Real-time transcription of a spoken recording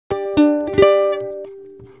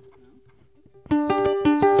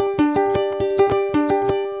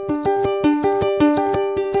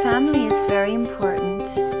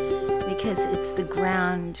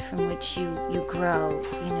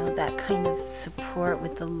you know, that kind of support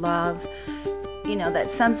with the love. You know, that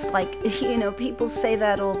sounds like, you know, people say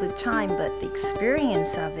that all the time, but the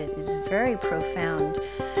experience of it is very profound.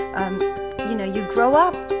 You know, you grow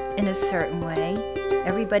up in a certain way.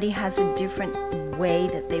 Everybody has a different way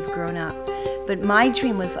that they've grown up. But my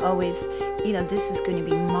dream was always, you know, this is going to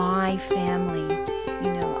be my family.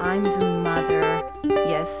 You know, I'm the mother,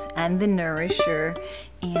 yes, and the nourisher.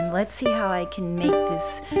 And let's see how I can make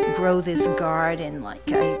this, grow this garden. Like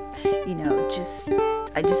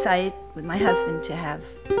I decided with my husband to have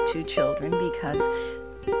 2 children because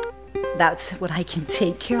that's what I can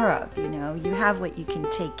take care of, you know. You have what you can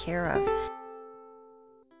take care of.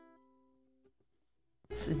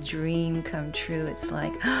 It's a dream come true. It's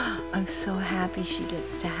like, oh, I'm so happy she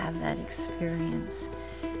gets to have that experience,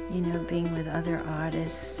 you know, being with other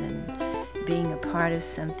artists and being a part of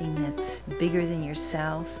something that's bigger than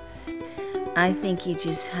yourself. I think you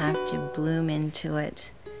just have to bloom into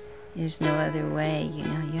it. There's no other way, you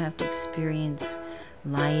know. You have to experience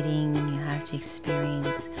lighting, and you have to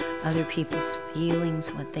experience other people's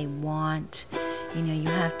feelings, what they want. You know, you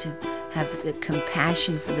have to have the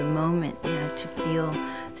compassion for the moment. You have to feel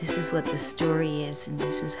this is what the story is and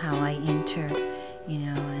this is how I enter, you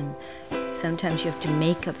know. And sometimes you have to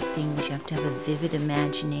make up things. You have to have a vivid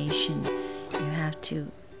imagination. You have to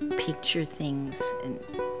picture things, and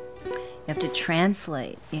you have to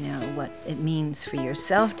translate, you know, what it means for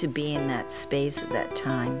yourself to be in that space at that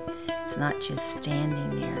time. It's not just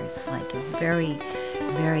standing there. It's like a very,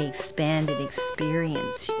 very expanded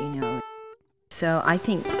experience, you know. So I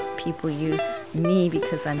think people use me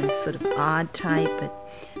because I'm a sort of odd type, but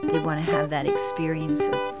they want to have that experience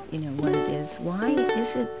of, you know, what it is. Why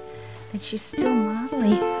is it that she's still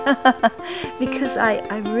modeling? Because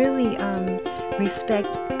I really respect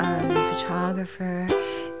the photographer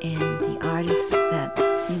and the artists that,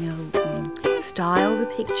 you know, style the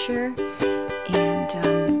picture,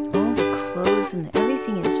 and all the clothes and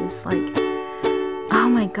everything is just like, oh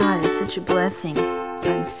my God, it's such a blessing.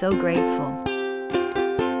 I'm so grateful.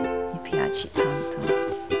 Mi piace tanto.